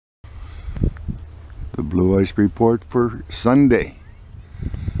The blue ice report for Sunday,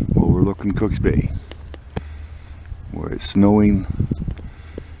 overlooking Cooks Bay, where it's snowing.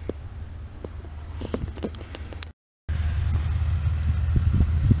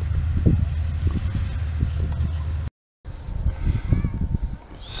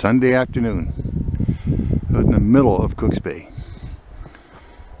 Sunday afternoon, out in the middle of Cooks Bay.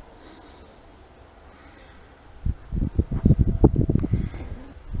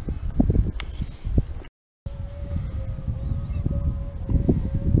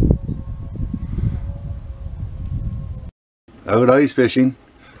 Out ice fishing.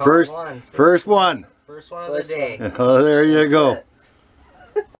 First one. First one of the day. Oh, there you go.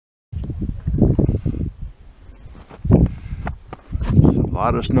 It's a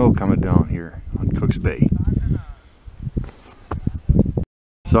lot of snow coming down here on Cooks Bay.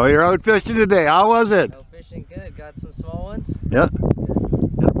 So you're out fishing today. How was it? Out fishing good. Got some small ones. Yep.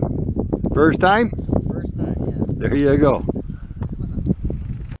 First time? First time, yeah. There you go.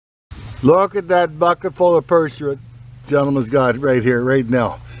 Look at that bucket full of perch that gentleman's got right here, right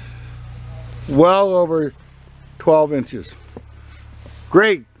now. Well over 12 inches.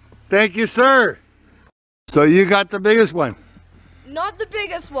 Great. Thank you, sir. So you got the biggest one. Not the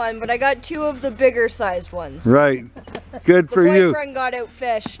biggest one, but I got two of the bigger sized ones. Right. Good for you. The boyfriend got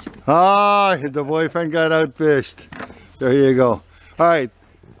outfished. Ah, the boyfriend got outfished. There you go. All right.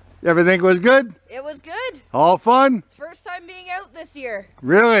 Everything was good? It was good. All fun? It's first time being out this year.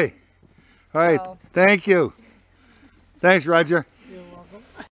 Really? All right. So. Thank you. Thanks, Roger. You're welcome.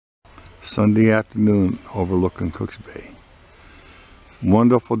 Sunday afternoon overlooking Cooks Bay.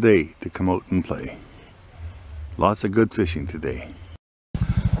 Wonderful day to come out and play. Lots of good fishing today.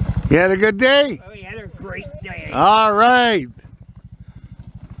 You had a good day? Oh, we had a great day. All right.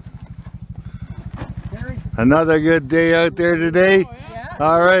 Another good day out there today? Oh, yeah.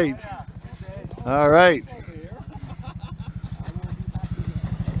 All right. All right.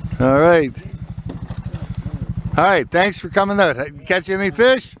 All right. All right, thanks for coming out. Catch any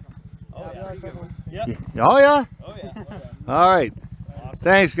fish? Oh, yeah. Oh, yeah? Oh, yeah. All right. Awesome.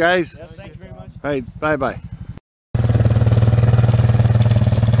 Thanks, guys. Yes, thanks very much. All right, bye-bye.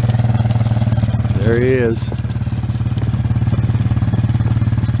 There he is.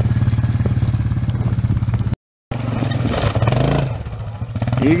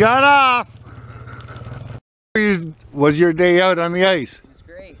 He got off. Was your day out on the ice? It was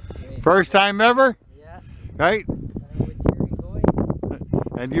great. First time ever? Yeah. Right? With Terry Coy.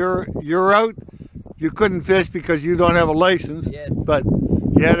 And you're out. You couldn't fish because you don't have a license. Yes. But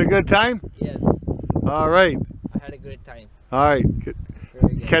you had a good time? Yes. All right. I had a good time. All right.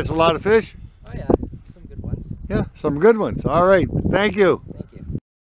 Very good. Catch a lot of fish? Oh yeah, some good ones. Yeah, some good ones. All right. Thank you.